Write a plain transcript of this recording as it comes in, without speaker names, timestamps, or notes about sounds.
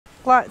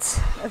lots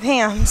of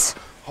hams.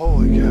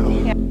 Holy cow.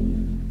 Yeah.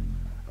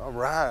 All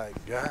right,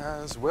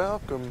 guys,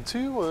 welcome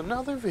to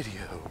another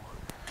video.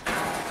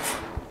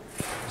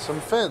 Some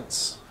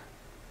fence.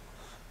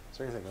 Is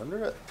there anything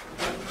under it?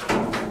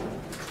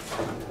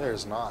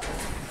 There's not.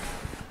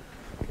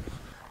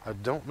 I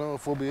don't know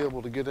if we'll be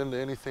able to get into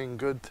anything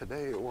good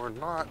today or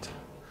not.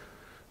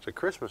 It's a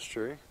Christmas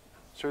tree.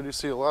 Sure do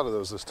see a lot of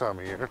those this time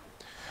of year.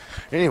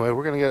 Anyway,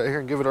 we're gonna get out here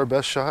and give it our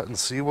best shot and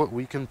see what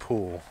we can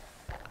pull.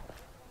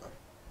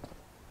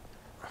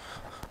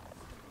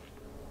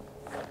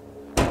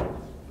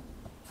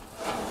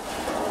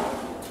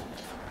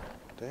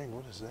 Dang,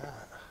 what is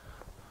that?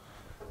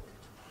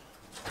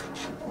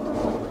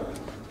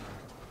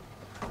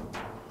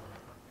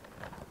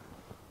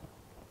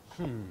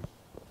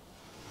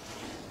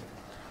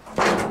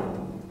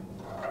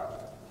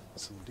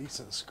 Some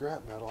decent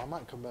scrap metal. I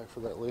might come back for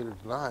that later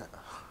tonight.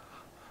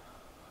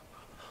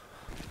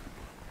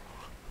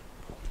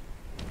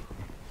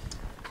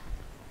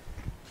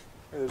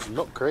 Hey, there's a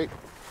milk crate.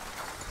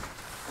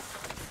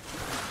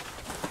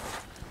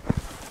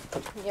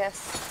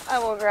 Yes, I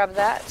will grab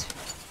that.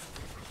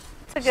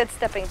 It's a good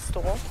stepping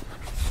stool.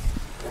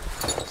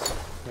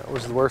 That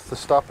was worth the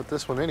stop at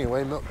this one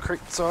anyway. Milk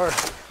crates are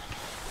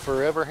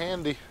forever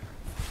handy.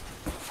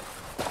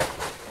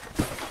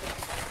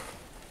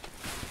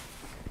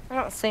 I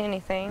don't see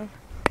anything,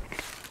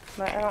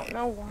 but I don't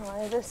know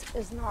why this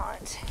is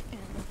not in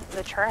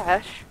the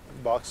trash.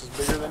 The box is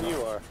bigger than you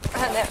are.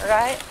 Isn't that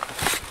right?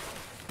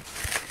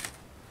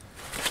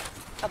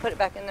 I'll put it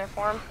back in there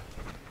for him.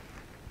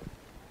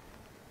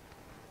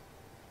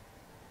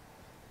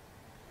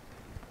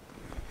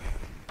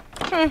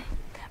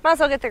 Might as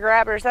well get the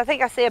grabbers. I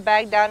think I see a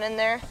bag down in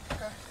there.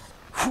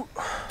 Okay.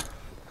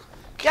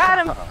 Got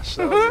him. Gosh,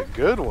 that was a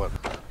good one.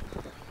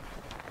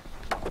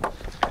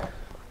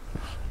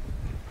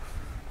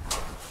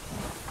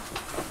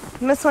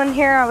 And this one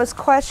here I was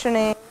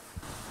questioning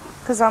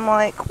because I'm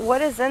like,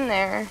 what is in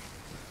there?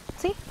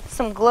 See,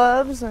 some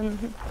gloves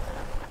and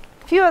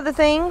a few other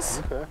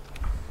things. Okay.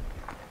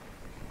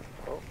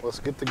 Well, let's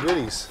get the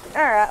goodies.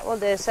 All right, we'll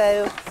do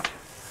so.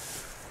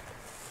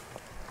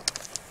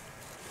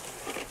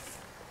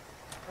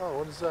 Oh,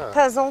 what is that?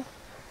 Puzzle.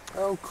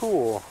 Oh,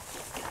 cool.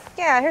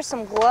 Yeah, here's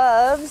some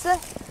gloves.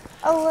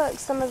 Oh, look,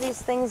 some of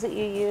these things that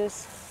you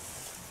use.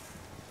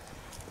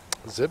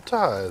 Zip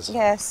ties.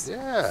 Yes.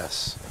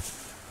 Yes.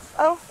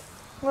 Oh,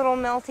 little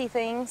melty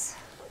things.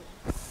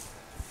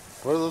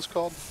 What are those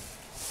called?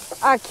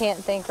 I can't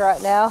think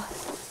right now.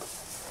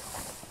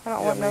 I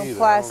don't want me no either.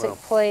 plastic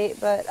plate,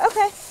 but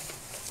okay.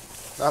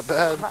 Not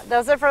bad. That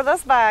does it for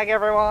this bag,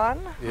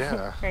 everyone.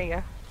 Yeah. There you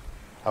go.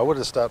 I would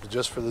have stopped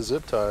just for the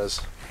zip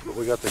ties, but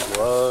we got the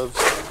gloves,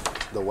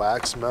 the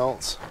wax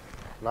melts.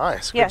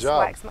 Nice. Good Yes, job.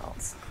 wax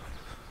melts.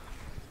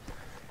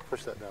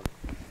 Push that down.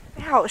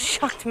 Ow, it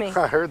shocked me.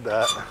 I heard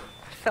that.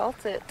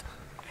 Felt it.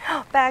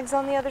 Bags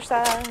on the other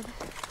side.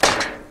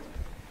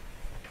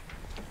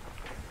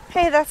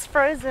 Hey, that's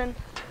frozen.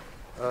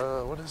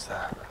 What is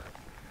that?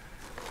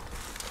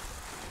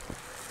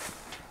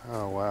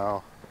 Oh,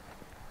 wow.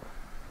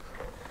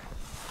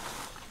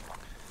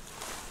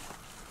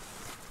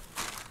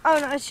 Oh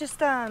no, it's just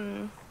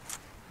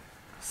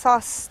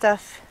sauce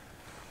stuff.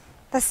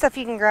 That's stuff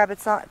you can grab.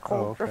 It's not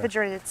cold, okay.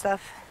 refrigerated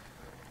stuff.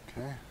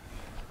 Okay.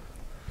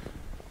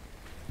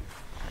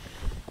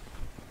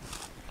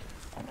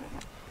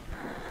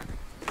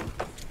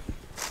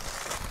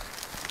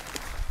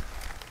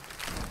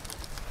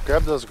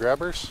 Grab those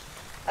grabbers.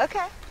 Okay.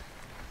 'Cause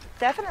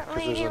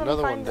Definitely. there's Let me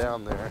another one find them.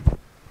 down there.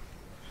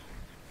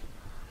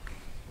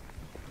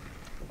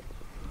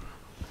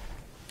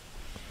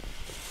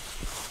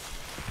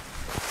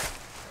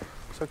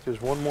 Looks like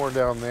there's one more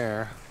down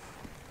there.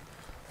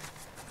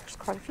 There's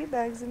quite a few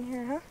bags in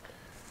here, huh?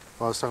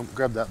 Well, I was talking,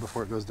 grab that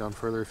before it goes down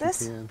further if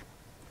This? you can.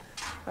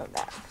 Oh,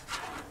 that.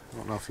 I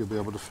don't know if you'll be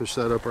able to fish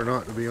that up or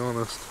not, to be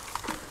honest.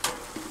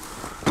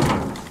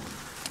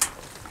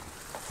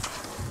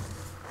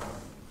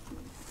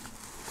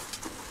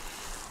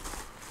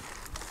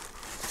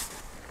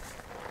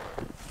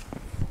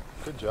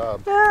 Good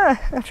job. Ah,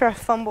 after I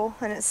fumble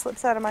and it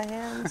slips out of my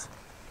hands.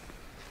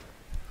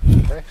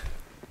 Okay.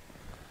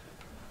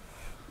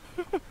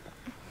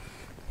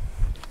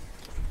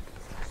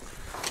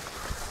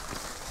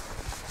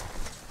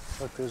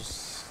 Look,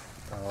 there's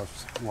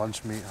it's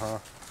lunch meat, huh?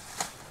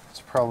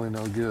 It's probably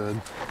no good.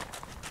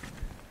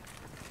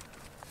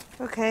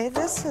 Okay,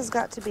 this has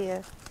got to be a...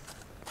 Okay,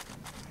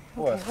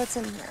 What? what's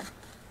in here?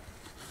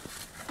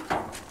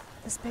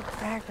 This big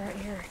bag right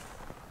here.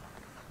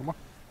 Come on.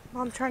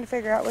 Well, I'm trying to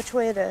figure out which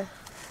way to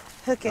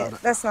hook it. Got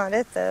it. That's not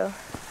it, though.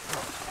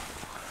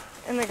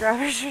 And the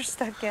grabbers are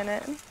stuck in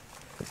it.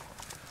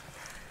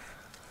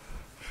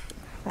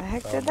 The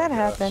heck Oh did my that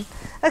happen?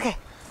 gosh. Okay,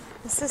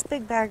 it's this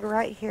big bag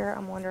right here.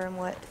 I'm wondering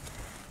what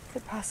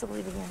could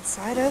possibly be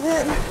inside of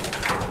it.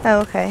 Oh,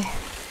 okay.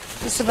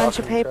 Just a bunch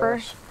of Stocking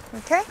paper. trash.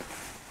 Okay.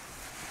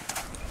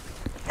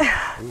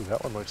 Ooh,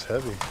 that one looks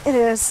heavy. It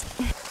is.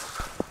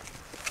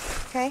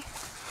 Okay.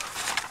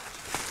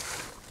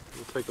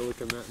 We'll take a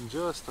look at that in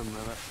just a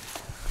minute.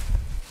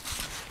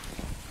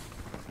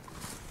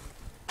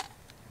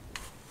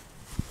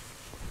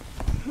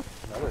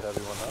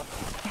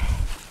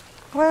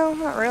 Well,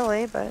 not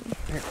really, but...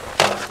 Here,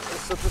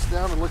 let's set this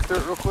down and look through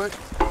it real quick.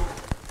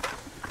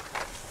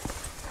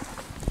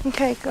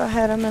 Okay, go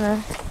ahead. I'm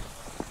gonna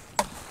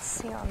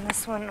see on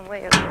this one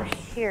way over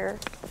here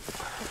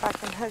if I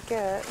can hook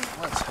it.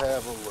 Let's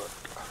have a look.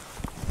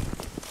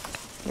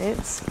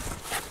 Oops.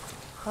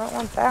 I don't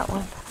want that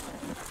one.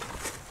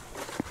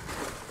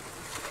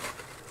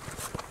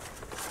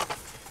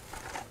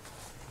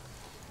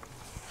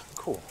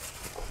 Cool.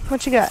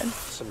 What you got?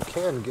 Some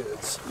canned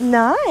goods.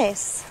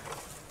 Nice.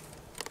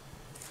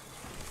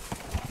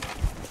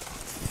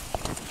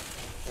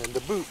 And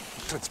the boot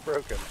that's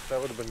broken. That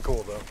would have been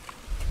cool though.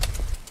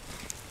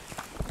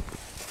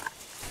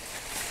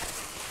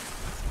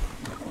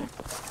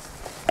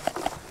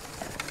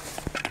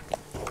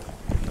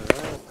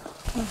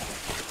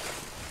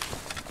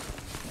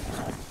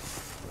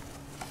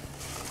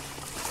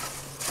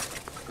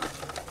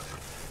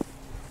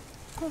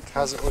 Okay.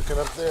 How's it looking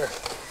up there?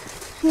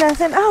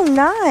 Nothing. Oh,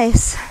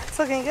 nice. It's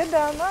looking good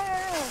down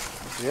there.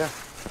 Yeah.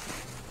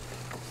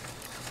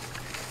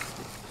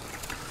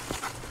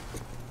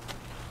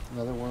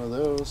 Another one of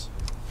those.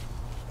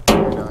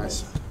 Very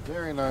nice.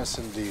 Very nice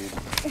indeed.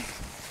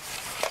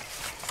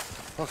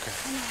 Okay.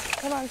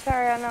 Come on,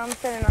 sorry. I know I'm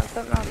sitting on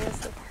something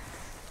obviously.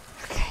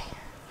 Okay.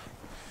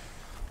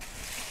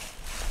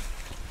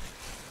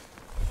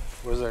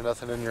 Was there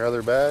nothing in your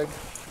other bag?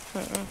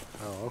 Mm-mm.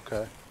 Oh,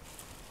 okay.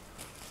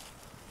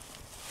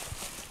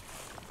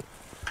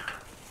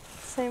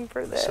 Same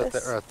for this. Set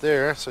that right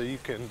there so you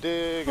can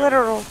dig.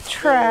 Literal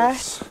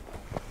trash. This.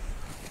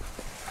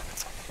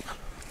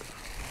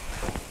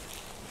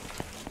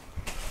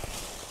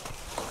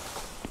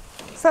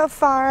 So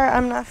far,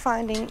 I'm not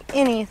finding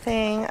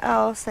anything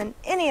else in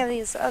any of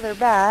these other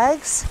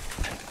bags.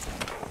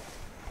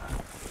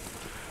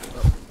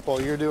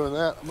 While you're doing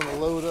that, I'm going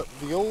to load up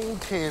the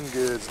old canned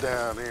goods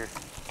down here.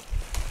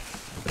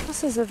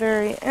 This is a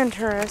very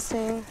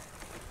interesting,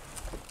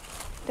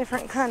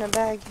 different kind of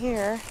bag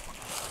here.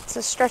 It's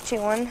a stretchy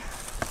one.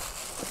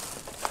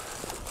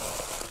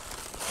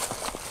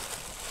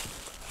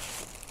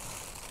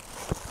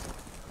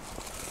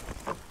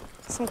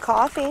 Some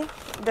coffee.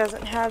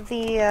 Doesn't have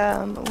the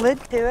lid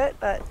to it,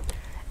 but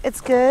it's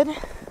good.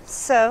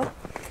 So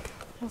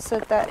we'll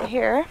set that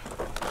here.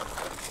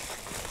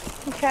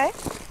 Okay.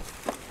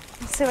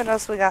 Let's see what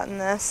else we got in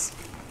this.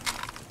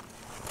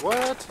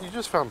 What? You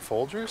just found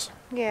Folgers?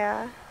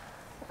 Yeah.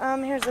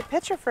 Here's a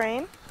picture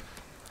frame.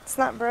 It's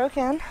not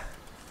broken.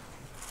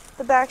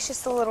 The back's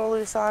just a little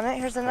loose on it.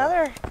 Here's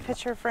another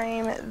picture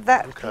frame.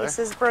 That piece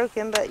is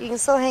broken, but you can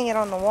still hang it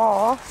on the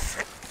wall.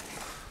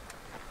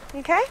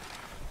 Okay.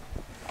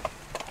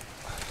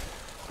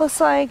 Looks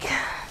like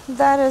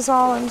that is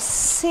all I'm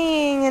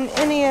seeing in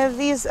any of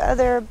these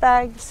other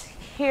bags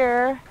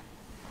here.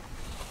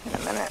 In a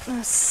minute.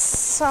 There's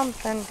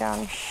something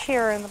down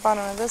here in the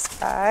bottom of this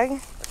bag.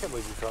 I can't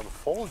believe you found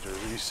Folgers.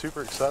 Are you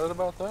super excited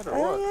about that or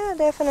what? Oh yeah,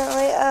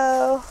 definitely.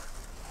 Oh,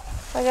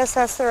 I guess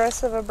that's the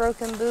rest of a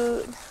broken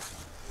boot.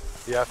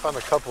 Yeah, I found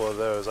a couple of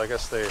those. I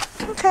guess they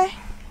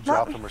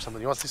dropped them or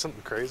something. You want to see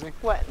something crazy?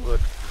 What?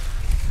 Look.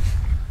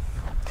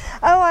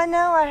 Oh, I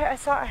know. I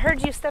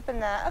heard you step in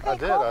that. Okay, I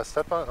did. cool. I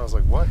stepped on it and I was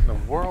like, what in the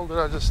world did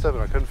I just step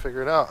in? I couldn't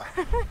figure it out.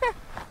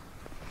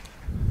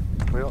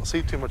 We don't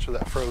see too much of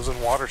that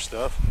frozen water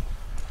stuff.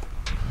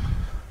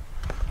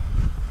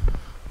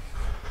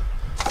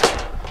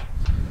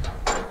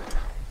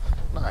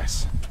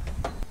 Nice.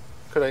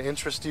 Could I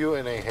interest you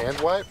in a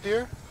hand wipe,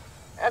 dear?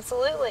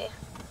 Absolutely.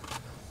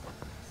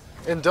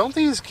 And don't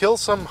these kill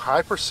some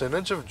high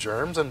percentage of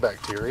germs and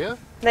bacteria?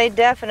 They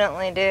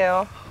definitely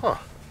do. Huh.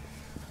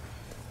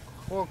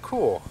 Well,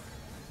 cool.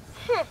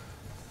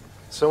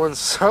 So in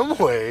some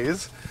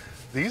ways,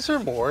 these are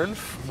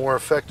more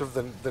effective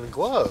than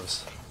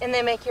gloves. And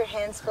they make your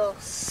hands feel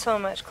so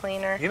much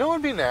cleaner. You know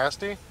what would be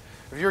nasty?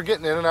 If you were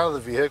getting in and out of the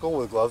vehicle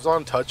with gloves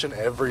on, touching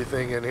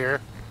everything in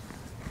here.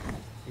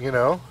 You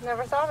know?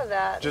 Never thought of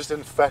that. Just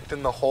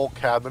infecting the whole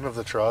cabin of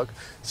the truck,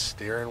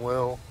 steering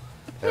wheel,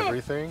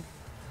 everything.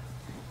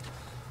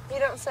 You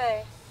don't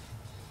say.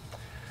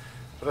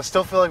 But I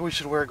still feel like we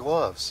should wear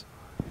gloves.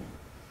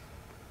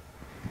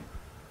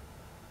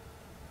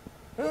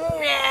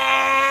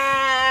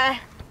 Nah.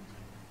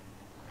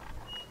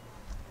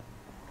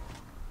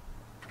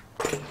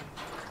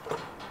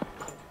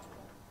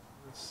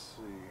 Let's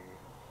see.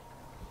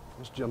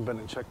 Let's jump in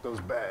and check those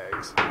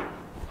bags.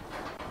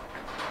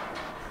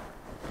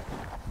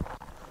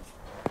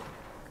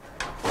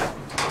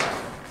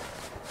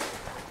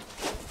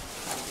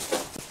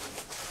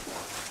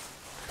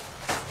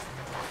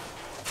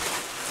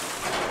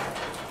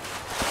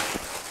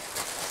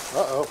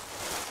 Uh-oh.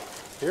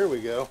 Here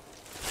we go.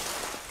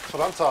 That's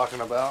what I'm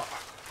talking about.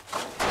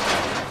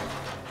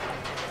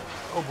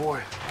 Oh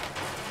boy.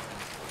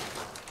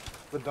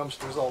 The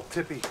dumpster's all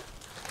tippy.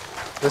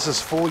 This is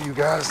full, you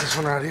guys. This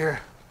one right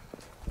here.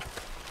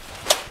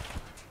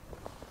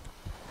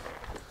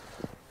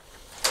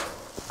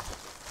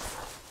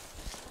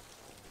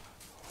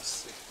 Let's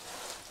see.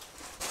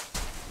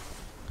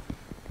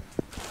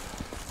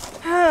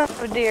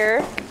 Oh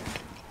dear.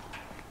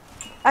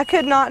 I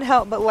could not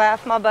help but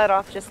laugh my butt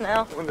off just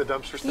now. When the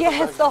dumpster stood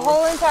Yes, the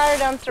whole entire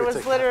dumpster was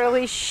take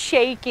literally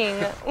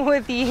shaking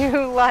with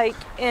you like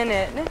in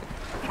it.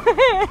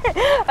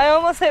 I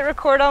almost hit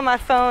record on my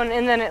phone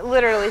and then it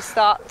literally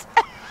stopped.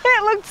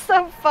 It looked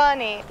so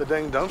funny. The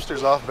dang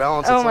dumpster's off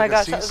balance. Oh it's my like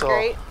gosh, a that was seesaw.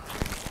 great.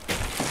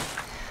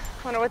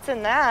 Wonder what's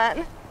in that.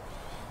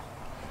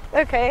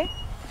 Okay.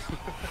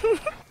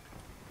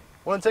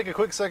 Want to take a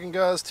quick second,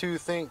 guys, to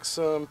thank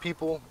some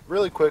people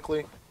really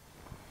quickly.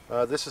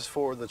 This is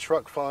for the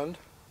truck fund.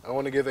 I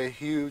want to give a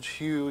huge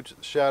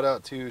shout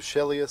out to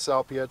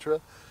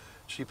𝐥𝐤𝐬𝐿.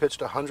 She pitched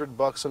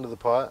 $100 into the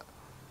pot,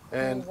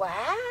 and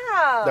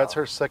wow, that's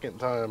her second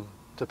time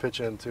to pitch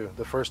into.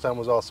 The first time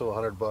was also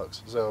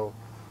 $100. So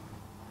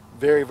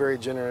very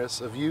generous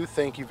of you.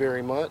 Thank you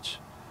very much.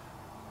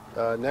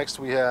 Next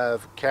we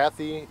have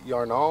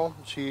𝐦𝐨𝐬𝐤𝐞.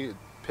 She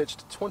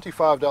pitched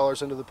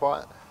 $25 into the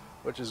pot,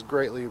 which is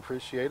greatly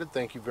appreciated.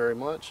 Thank you very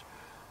much.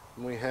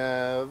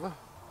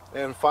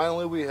 And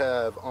finally we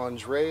have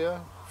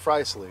Andrea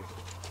Freisley,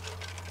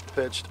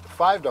 pitched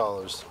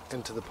 $5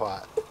 into the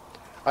pot.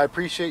 I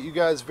appreciate you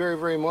guys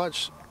very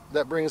much.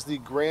 That brings the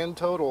grand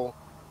total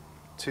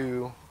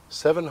to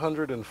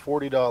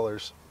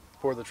 $740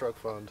 for the truck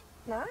fund.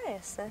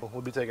 nice.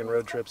 We'll be taking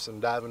road trips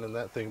and diving in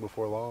that thing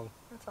before long.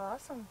 That's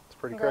awesome. It's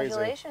pretty crazy.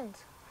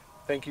 Congratulations.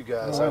 Thank you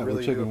guys. All right, I really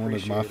we're do checking one of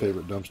appreciate my it.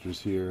 favorite dumpsters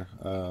here.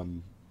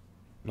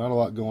 Not a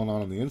lot going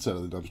on the inside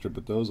of the dumpster,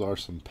 but those are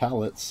some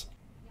pallets.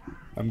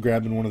 I'm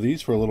grabbing one of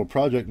these for a little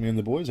project me and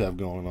the boys have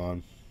going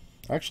on.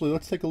 Actually,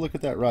 let's take a look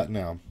at that right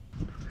now.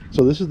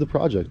 So this is the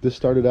project. This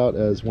started out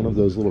as one of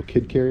those little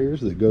kid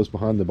carriers that goes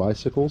behind the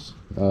bicycles.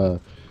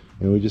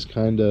 And we just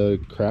kind of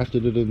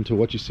crafted it into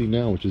what you see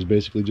now, which is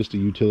basically just a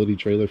utility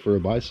trailer for a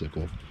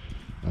bicycle.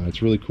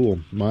 It's really cool.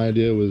 My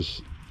idea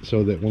was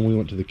so that when we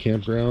went to the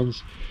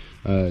campgrounds,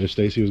 if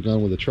Stacy was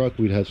gone with a truck,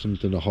 we'd have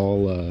something to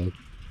haul,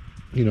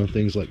 you know,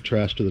 things like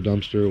trash to the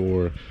dumpster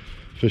or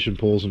fishing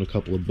poles and a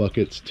couple of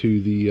buckets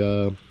to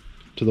the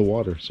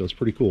water. So it's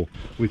pretty cool.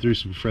 We threw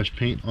some fresh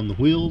paint on the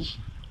wheels,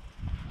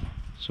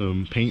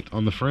 some paint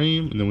on the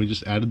frame, and then we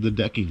just added the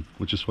decking,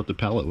 which is what the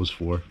pallet was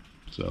for.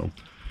 So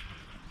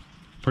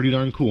pretty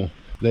darn cool.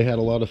 They had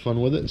a lot of fun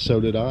with it,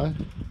 so did I,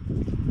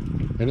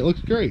 and it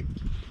looks great.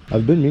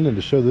 I've been meaning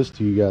to show this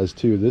to you guys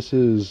too. This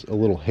is a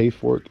little hay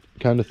fork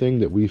kind of thing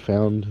that we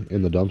found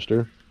in the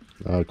dumpster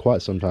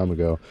quite some time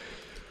ago,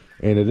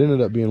 and it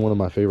ended up being one of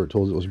my favorite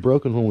tools. It was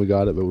broken when we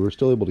got it, but we were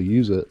still able to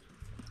use it,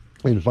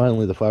 and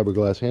finally the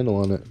fiberglass handle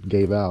on it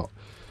gave out,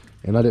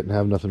 and I didn't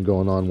have nothing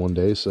going on one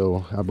day,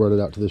 so I brought it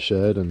out to the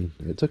shed, and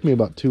it took me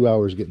about 2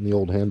 hours getting the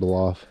old handle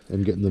off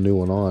and getting the new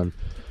one on.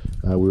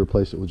 We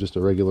replaced it with just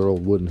a regular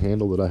old wooden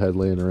handle that I had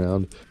laying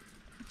around,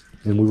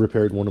 and we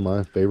repaired one of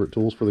my favorite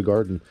tools for the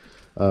garden.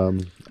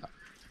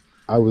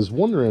 I was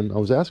wondering, I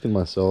was asking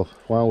myself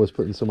why I was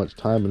putting so much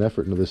time and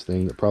effort into this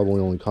thing that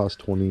probably only cost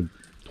 20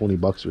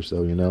 bucks or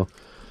so, you know.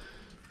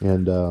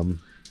 And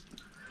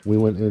we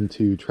went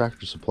into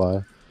Tractor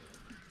Supply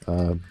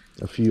I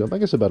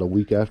guess about a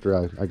week after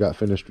I got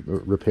finished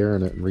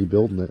repairing it and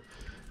rebuilding it,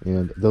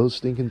 and those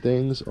stinking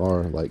things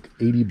are like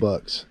 80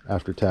 bucks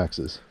after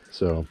taxes.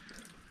 So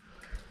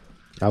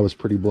I was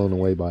pretty blown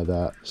away by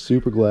that.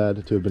 Super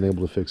glad to have been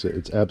able to fix it.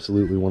 It's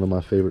absolutely one of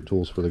my favorite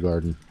tools for the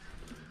garden,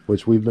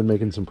 which we've been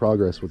making some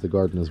progress with the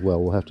garden as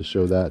well. We'll have to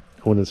show that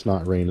when it's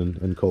not raining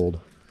and cold,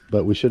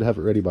 but we should have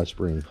it ready by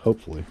spring,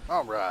 hopefully.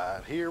 All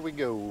right, here we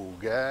go,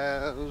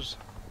 guys.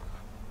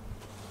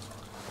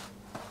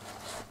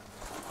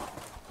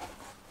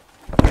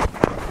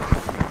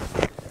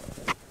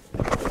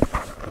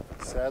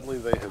 Sadly,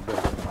 they have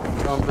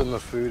been dumping the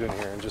food in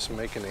here and just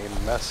making a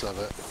mess of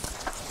it.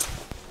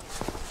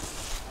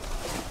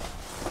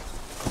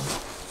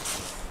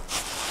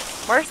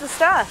 Where's the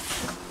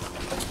stuff?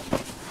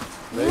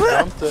 They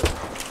dumped it.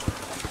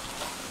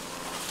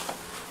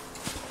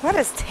 What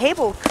is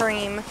table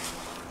cream?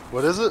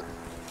 What is it?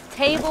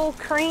 Table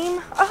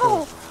cream?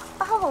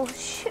 Oh,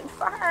 shit,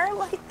 fire.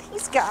 Look at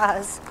these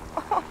guys.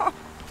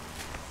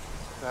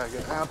 Bag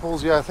of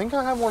apples. Yeah, I think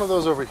I have one of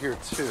those over here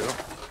too.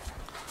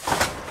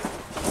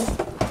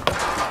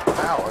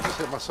 Ow, I just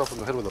hit myself in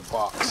the head with a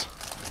box.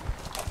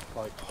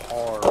 Like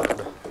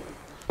hard.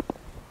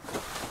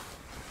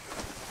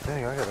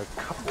 Dang, I got a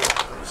couple of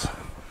those.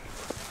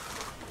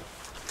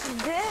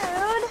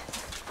 Dude,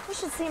 you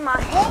should see my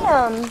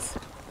hams.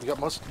 You got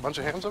a bunch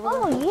of hams over there?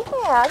 Oh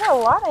yeah, I got a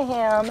lot of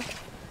ham.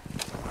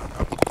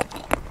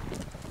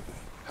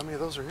 How many of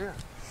those are here?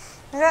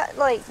 I got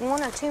like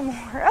 1 or 2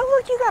 more. Oh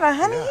look, you got a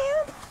honey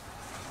ham?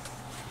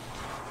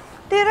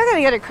 Dude, I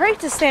gotta get a crate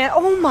to stand.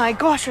 Oh my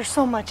gosh, there's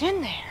so much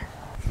in there.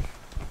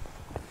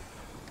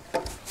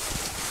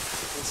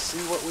 Let's see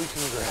what we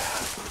can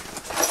grab.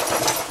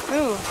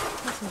 Ooh,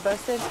 that's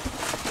busted.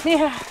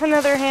 Yeah,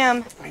 another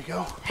ham. There you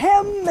go.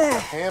 Ham.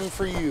 Ham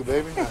for you,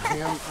 baby. A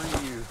ham for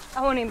you.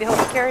 I won't even be able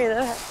to carry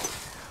that.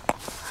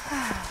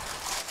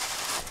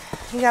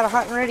 You got a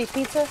hot and ready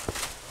pizza?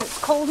 It's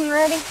cold and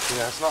ready?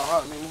 Yeah, it's not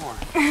hot anymore.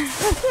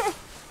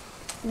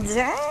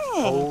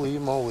 Dang. Holy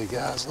moly,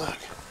 guys, look.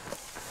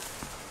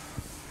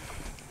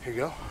 Here you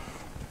go.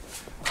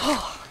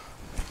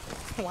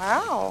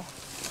 Wow.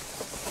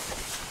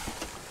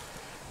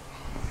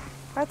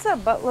 That's a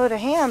buttload of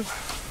ham.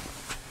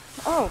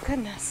 Oh,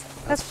 goodness.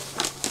 That's...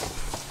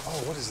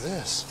 Oh, what is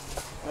this?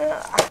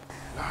 Ugh.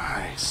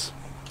 Nice.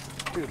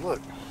 Dude,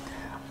 look.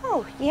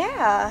 Oh,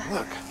 yeah.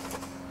 Look.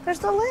 There's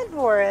the lid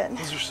for it.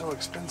 These are so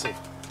expensive.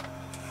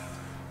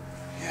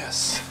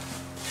 Yes.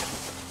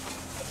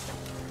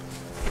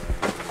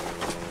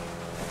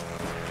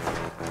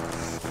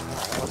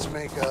 Alright, let's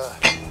make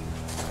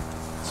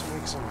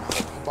some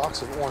a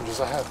box of oranges.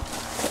 I have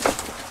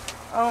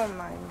Oh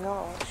my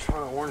gosh. a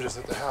ton of oranges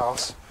at the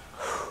house.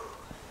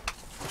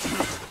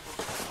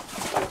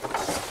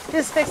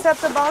 Just fix up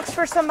the box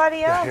for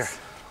somebody else? Yeah, here.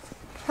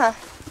 Huh.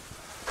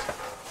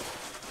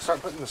 Start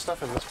putting the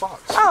stuff in this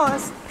box. Oh, I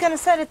was gonna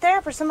set it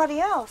there for somebody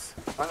else.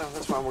 I know,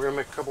 that's fine. We're gonna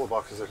make a couple of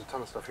boxes. There's a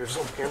ton of stuff here. Just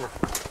hold the camera.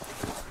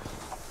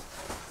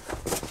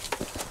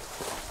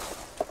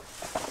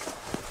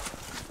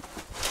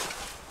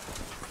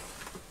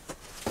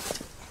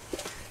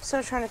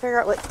 So trying to figure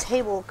out what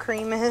table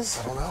cream is.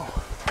 I don't know.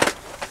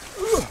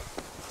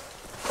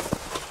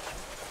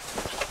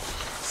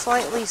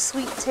 Slightly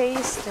sweet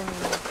taste and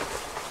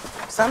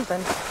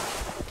something.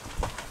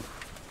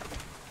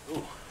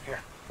 Ooh,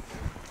 here.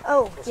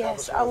 Oh, Let's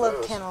yes, have I one of love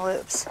those.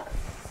 cantaloupes.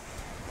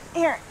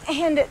 Here,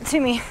 hand it to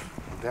me.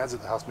 Dad's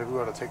at the house. Maybe we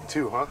ought to take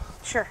two, huh?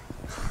 Sure.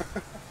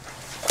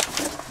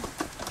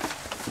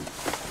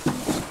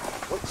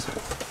 Whoops.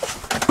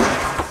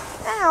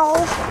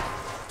 Ow.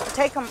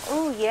 Take them.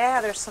 Ooh,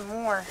 yeah, there's some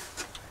more.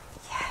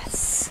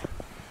 Yes.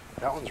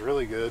 That one's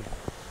really good.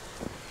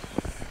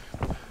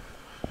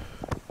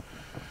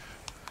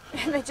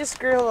 They just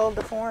grew a little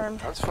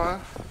deformed. That's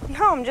fine.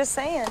 No, I'm just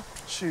saying.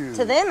 Shoot.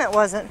 To them it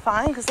wasn't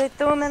fine because they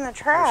threw them in the There's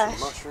trash.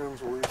 some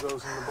mushrooms. We'll leave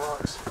those in the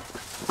box.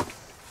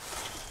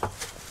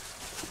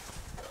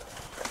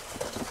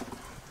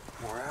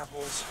 More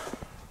apples.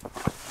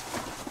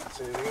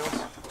 See anything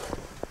else?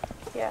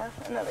 Yeah,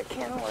 another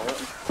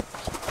cantaloupe.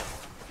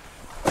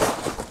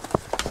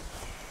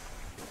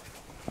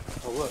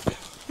 Oh, look.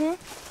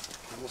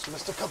 Almost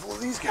missed a couple of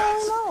these guys.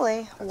 Oh,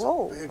 moly. That's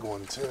Whoa. a big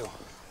one, too.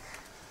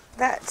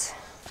 That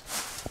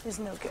is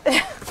no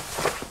good.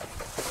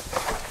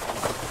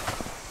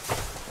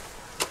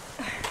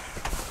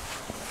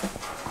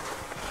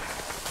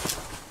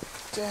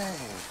 Dang.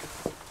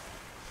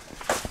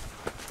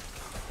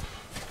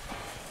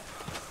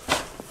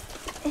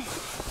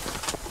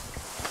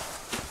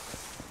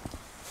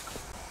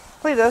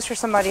 Leave those for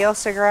somebody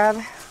else to grab.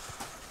 Yeah,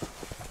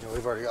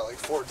 we've already got like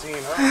 14,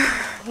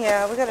 huh?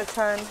 Yeah, we got a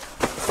ton.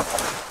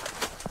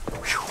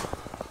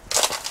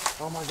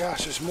 Oh my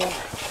gosh, there's more.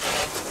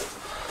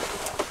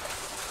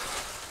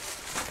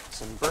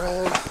 Some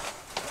bread.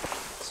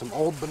 Some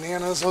old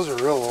bananas. Those are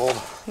real old.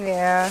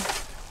 Yeah.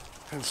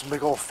 And some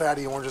big old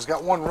fatty oranges.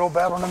 Got one real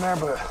bad one in there,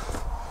 but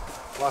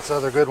lots of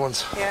other good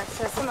ones. Yeah,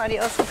 so somebody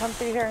else can come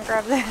through here and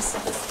grab this.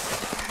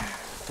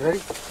 You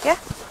ready? Yeah.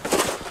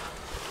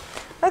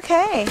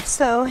 Okay,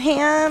 so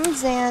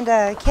hams and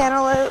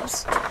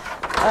cantaloupes.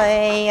 Hot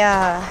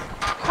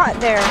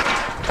there.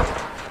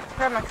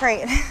 Grab my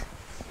crate.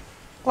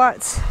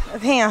 Lots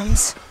of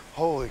hams.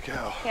 Holy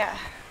cow. Yeah.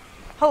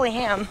 Holy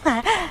ham.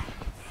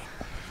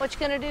 What you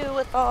gonna do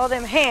with all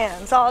them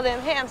hams? All them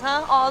hams,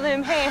 huh? All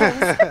them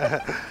hams.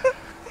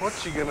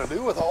 What you gonna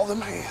do with all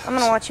them hands? I'm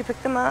gonna watch you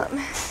pick them up.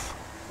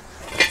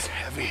 It's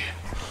heavy.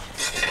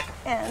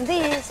 And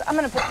these, I'm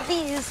gonna put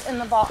these in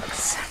the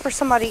box for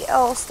somebody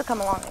else to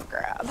come along and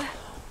grab.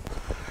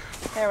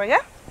 There we go.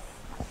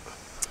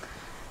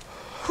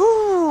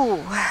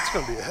 Whew. It's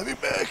gonna be a heavy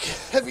bag.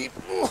 Heavy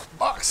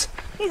box.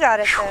 You got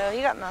it though.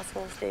 You got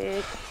muscles,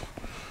 dude.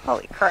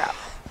 Holy crap.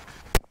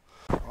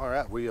 All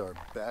right, we are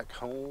back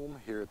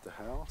home here at the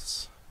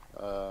house.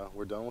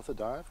 We're done with the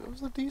dive. It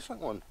was a decent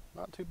one,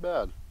 not too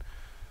bad.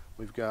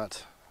 We've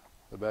got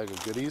a bag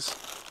of goodies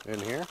in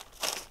here.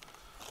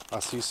 I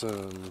see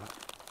some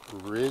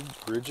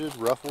rigid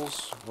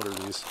ruffles. What are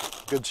these?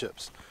 Good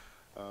chips.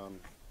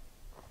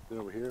 Then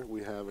over here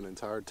we have an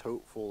entire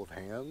tote full of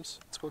hams.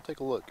 Let's go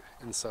take a look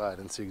inside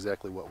and see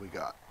exactly what we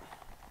got.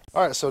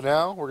 All right, so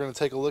now we're going to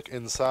take a look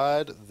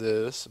inside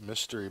this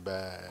mystery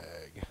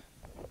bag.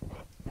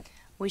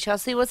 We shall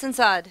see what's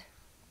inside.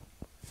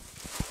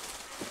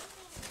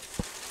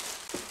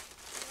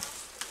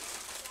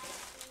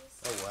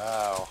 Oh,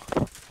 wow.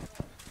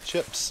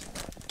 Chips.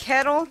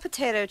 Kettle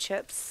potato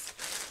chips.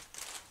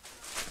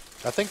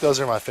 I think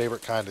those are my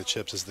favorite kind of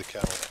chips, is the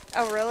kettle.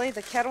 Oh, really?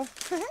 The kettle?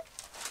 Okay.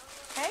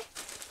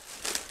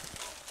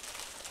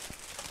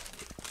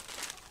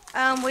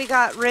 We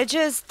got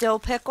Ridge's dill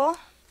pickle.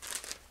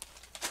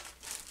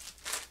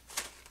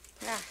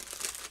 Yeah.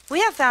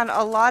 We have found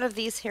a lot of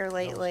these here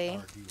lately.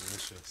 Those are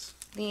delicious.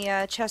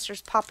 The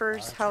Chester's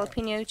Poppers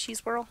jalapeno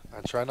cheese whirl.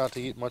 I try not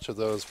to eat much of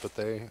those, but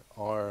they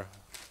are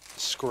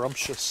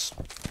scrumptious.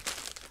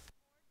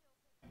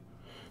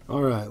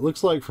 Alright,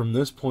 looks like from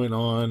this point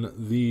on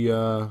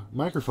the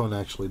microphone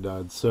actually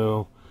died,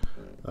 so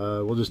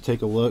we'll just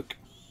take a look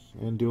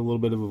and do a little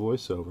bit of a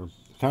voiceover.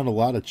 Found a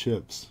lot of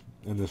chips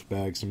in this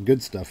bag, some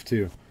good stuff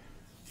too.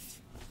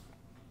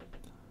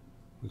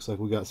 Looks like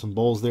we got some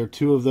bowls there.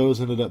 2 of those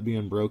ended up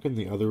being broken.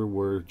 The other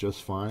were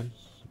just fine.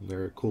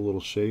 They're a cool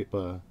little shape.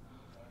 I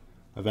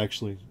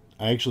actually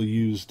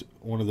used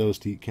one of those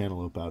to eat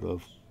cantaloupe out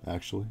of,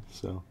 actually.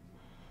 So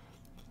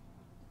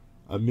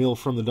a meal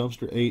from the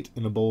dumpster, 8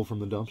 in a bowl from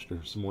the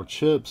dumpster. Some more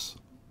chips.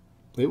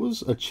 It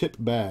was a chip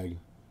bag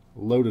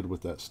loaded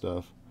with that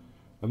stuff.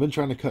 I've been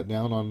trying to cut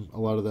down on a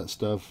lot of that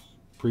stuff.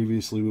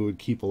 Previously, we would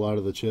keep a lot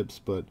of the chips,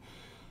 but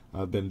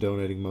I've been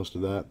donating most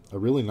of that. A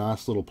really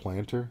nice little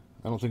planter.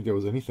 I don't think there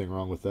was anything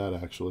wrong with that,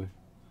 actually.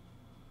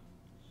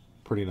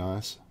 Pretty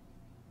nice.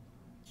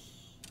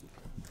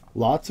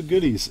 Lots of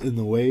goodies in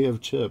the way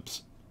of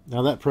chips.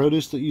 Now, that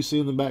produce that you see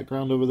in the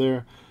background over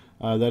there,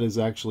 that is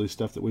actually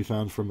stuff that we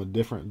found from a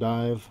different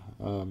dive.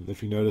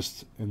 If you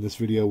noticed in this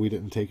video, we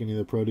didn't take any of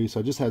the produce.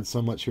 I just had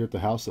so much here at the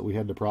house that we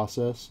had to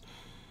process.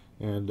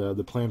 And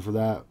the plan for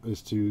that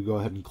is to go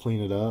ahead and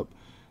clean it up,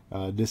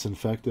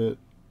 disinfect it,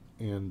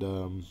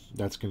 and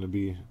that's going to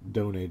be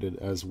donated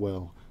as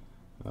well.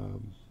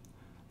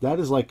 That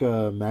is like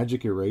a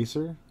magic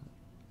eraser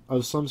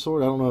of some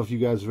sort. I don't know if you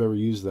guys have ever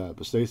used that,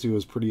 but Stacy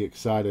was pretty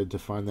excited to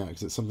find that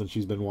because it's something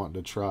she's been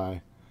wanting to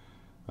try.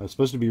 It's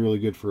supposed to be really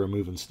good for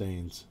removing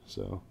stains,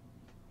 so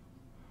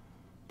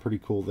pretty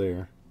cool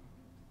there.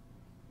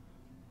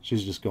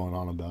 She's just going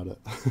on about it.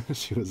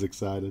 She was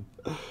excited.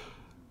 I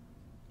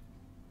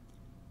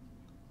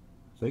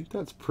think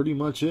that's pretty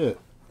much it.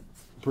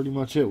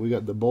 We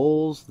got the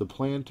bowls, the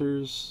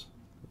planters.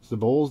 It's the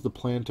bowls, the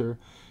planter,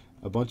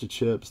 a bunch of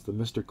chips, the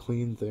Mr.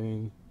 Clean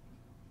thing.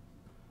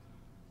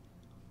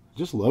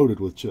 Just loaded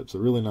with chips. A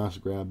really nice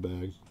grab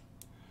bag.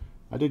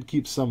 I did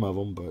keep some of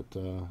them, but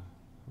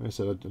like I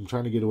said, I'm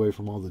trying to get away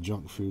from all the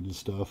junk food and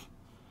stuff.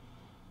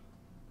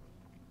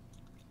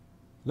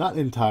 Not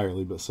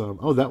entirely, but some.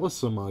 Oh, that was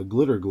some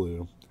glitter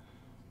glue,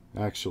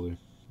 actually.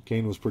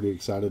 Kane was pretty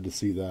excited to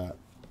see that.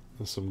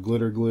 There's some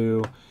glitter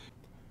glue.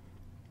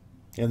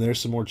 And there's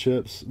some more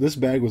chips. This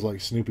bag was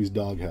like Snoopy's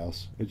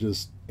doghouse.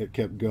 It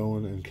kept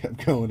going and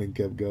kept going and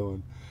kept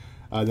going.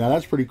 Now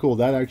that's pretty cool.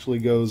 That actually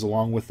goes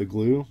along with the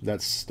glue.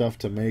 That's stuff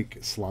to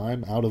make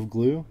slime out of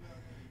glue.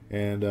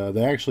 And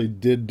they actually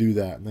did do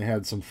that, and they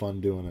had some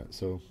fun doing it.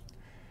 So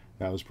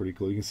that was pretty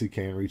cool. You can see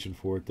Kane reaching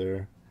for it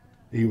there.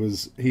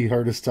 He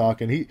heard us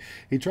talking.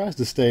 He tries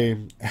to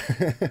stay.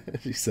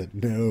 She said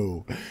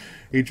no.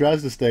 He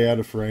tries to stay out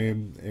of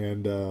frame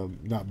and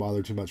not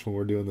bother too much when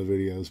we're doing the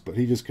videos. But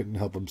he just couldn't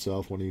help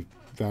himself when he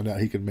found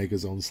out he could make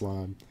his own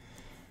slime.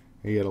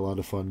 He had a lot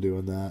of fun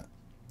doing that.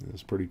 It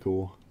was pretty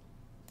cool.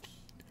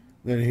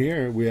 Then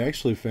here we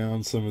actually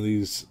found some of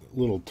these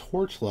little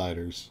torch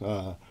lighters.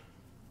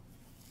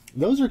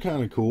 Those are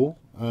kind of cool.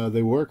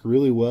 They work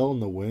really well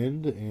in the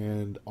wind,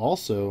 and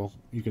also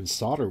you can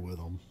solder with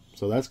them.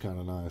 So that's kind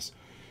of nice.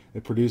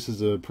 It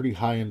produces a pretty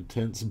high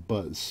intense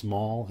but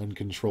small and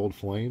controlled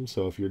flame.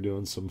 So if you're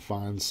doing some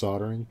fine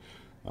soldering,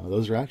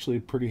 those are actually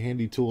a pretty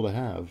handy tool to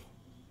have.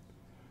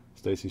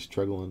 Stacy's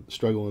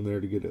struggling there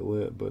to get it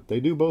lit, but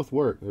they do both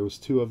work. There was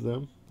 2 of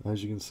them,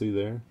 as you can see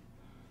there.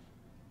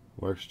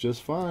 Works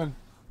just fine.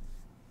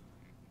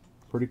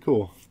 Pretty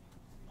cool.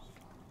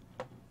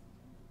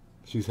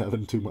 She's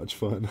having too much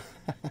fun.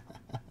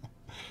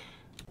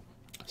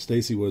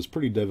 Stacy was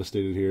pretty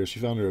devastated here. She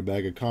found her a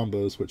bag of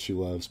combos, which she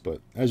loves, but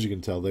as you can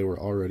tell, they were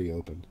already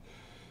opened.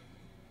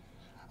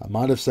 I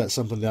might have set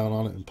something down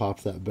on it and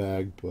popped that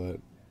bag, but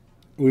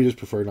we just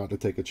prefer not to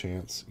take a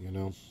chance, you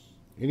know.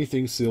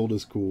 Anything sealed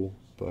is cool,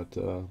 but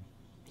some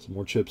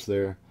more chips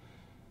there.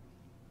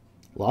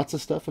 Lots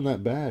of stuff in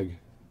that bag.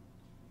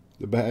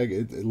 The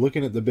bag,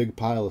 looking at the big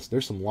pile,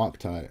 there's some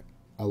Loctite.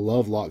 I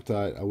love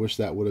Loctite. I wish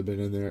that would have been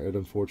in there. It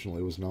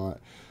unfortunately was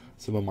not.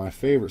 Some of my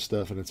favorite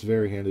stuff, and it's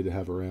very handy to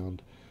have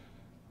around.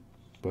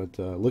 But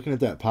looking at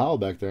that pile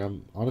back there,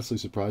 I'm honestly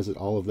surprised that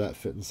all of that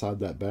fit inside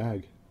that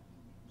bag.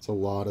 It's a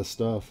lot of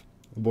stuff.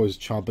 The boy's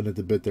chomping at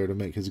the bit there to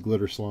make his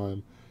glitter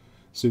slime.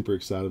 Super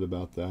excited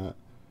about that.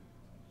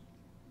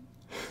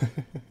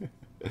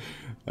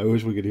 I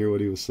wish we could hear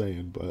what he was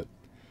saying, but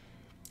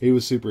he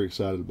was super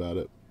excited about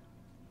it.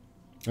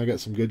 I got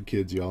some good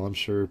kids, y'all. I'm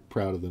sure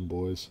proud of them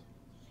boys.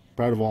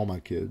 Proud of all my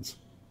kids.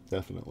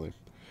 Definitely.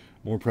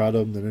 More proud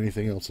of them than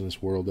anything else in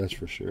this world, that's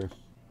for sure.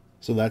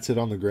 So that's it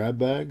on the grab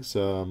bags.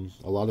 A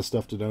lot of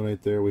stuff to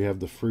donate there. We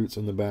have the fruits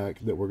in the back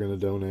that we're going to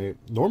donate.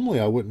 Normally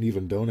I wouldn't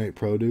even donate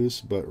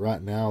produce, but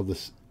right now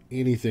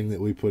anything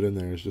that we put in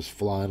there is just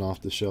flying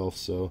off the shelf.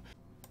 So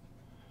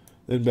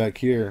then back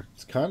here,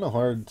 it's kind of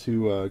hard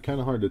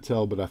to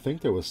tell, but I think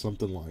there was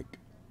something like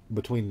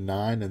between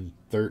 9 and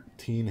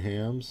 13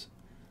 hams.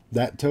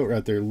 That tote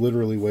right there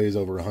literally weighs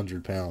over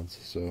 100 pounds.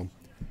 So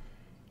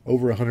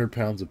over 100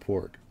 pounds of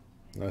pork.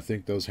 I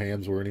think those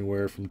hams were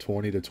anywhere from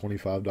 $20 to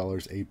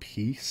 $25 a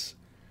piece.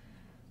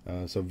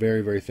 So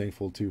very, very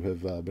thankful to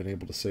have been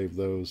able to save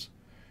those.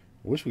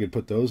 I wish we could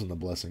put those in the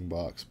blessing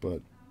box,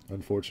 but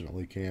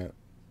unfortunately can't.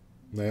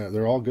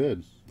 They're all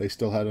good. They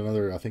still had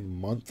another, I think,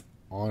 month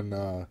on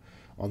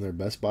their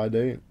Best Buy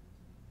date.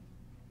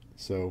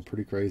 So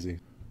pretty crazy.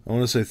 I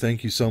want to say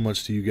thank you so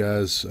much to you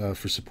guys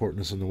for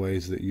supporting us in the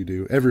ways that you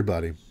do.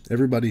 Everybody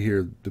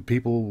here, the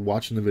people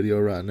watching the video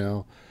right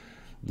now,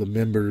 the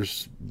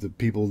members, the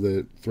people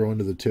that throw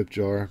into the tip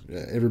jar,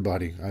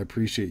 everybody. I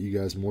appreciate you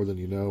guys more than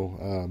you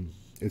know.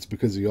 It's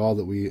because of y'all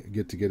that we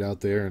get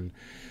out there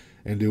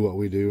and do what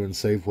we do and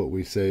save what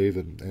we save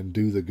and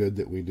do the good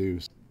that we do.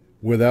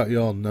 Without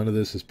y'all, none of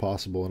this is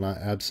possible, and I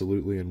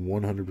absolutely and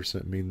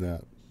 100% mean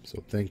that.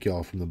 So thank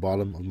y'all from the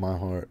bottom of my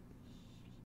heart.